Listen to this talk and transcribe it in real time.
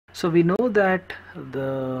So we know that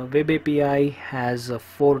the web API has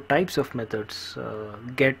 4 types of methods: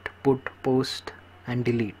 get, put, post, and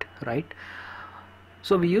delete, right?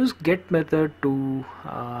 So we use get method to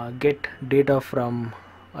get data from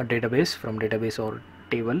a database or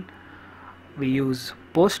table. We use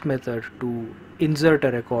post method to insert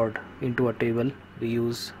a record into a table. We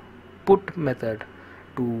use put method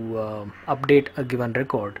to update a given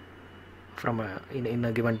record from in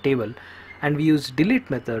a given table, and we use delete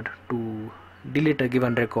method to delete a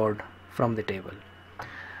given record from the table.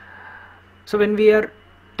 So when we are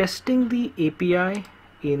testing the API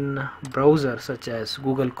in browser such as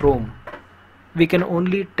Google Chrome, we can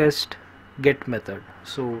only test get method.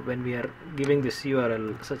 So when we are giving this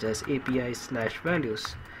URL such as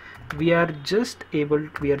API/values, we are just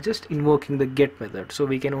invoking the get method, so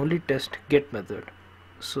we can only test get method.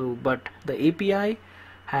 So but the API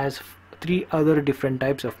has 3 other different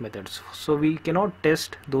types of methods, so we cannot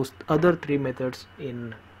test those other 3 methods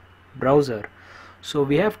in browser. So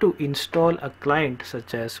we have to install a client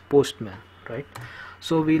such as Postman, right?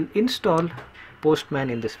 So we'll install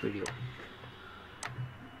Postman in this video.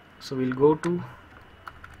 So we'll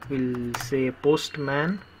say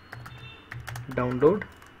Postman download.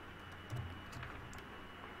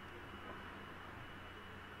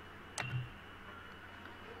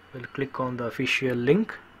 We'll click on the official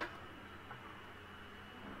link.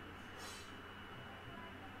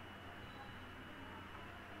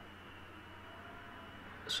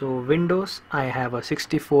 So Windows, I have a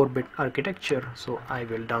 64-bit architecture, so I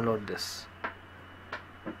will download this.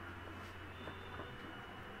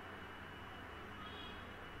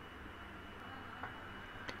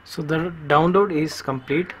 So the download is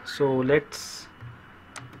complete, so let's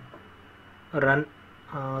run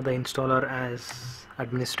the installer as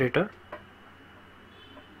administrator.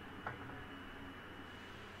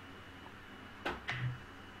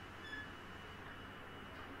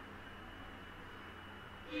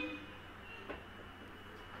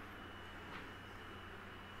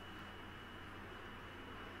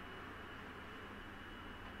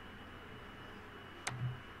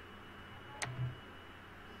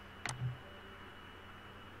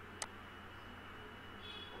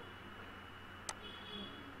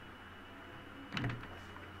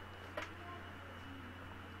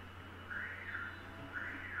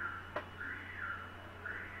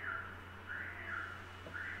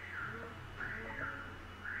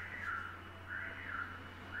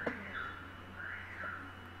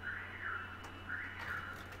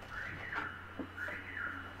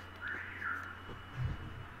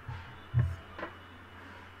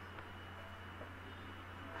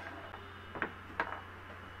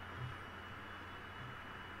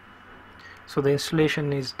 So the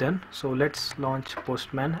installation is done. So let's launch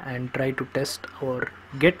Postman and try to test our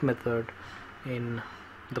get method in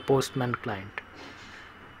the Postman client.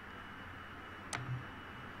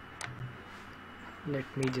 Let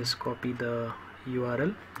me just copy the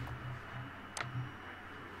URL.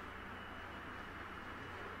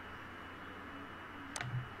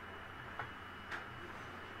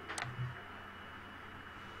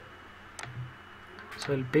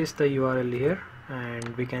 So I'll paste the URL here,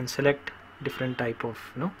 and we can select different type of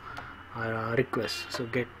requests. So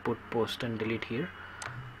get, put, post, and delete here.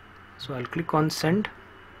 So I'll click on send.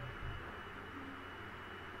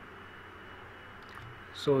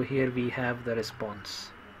 So here we have the response.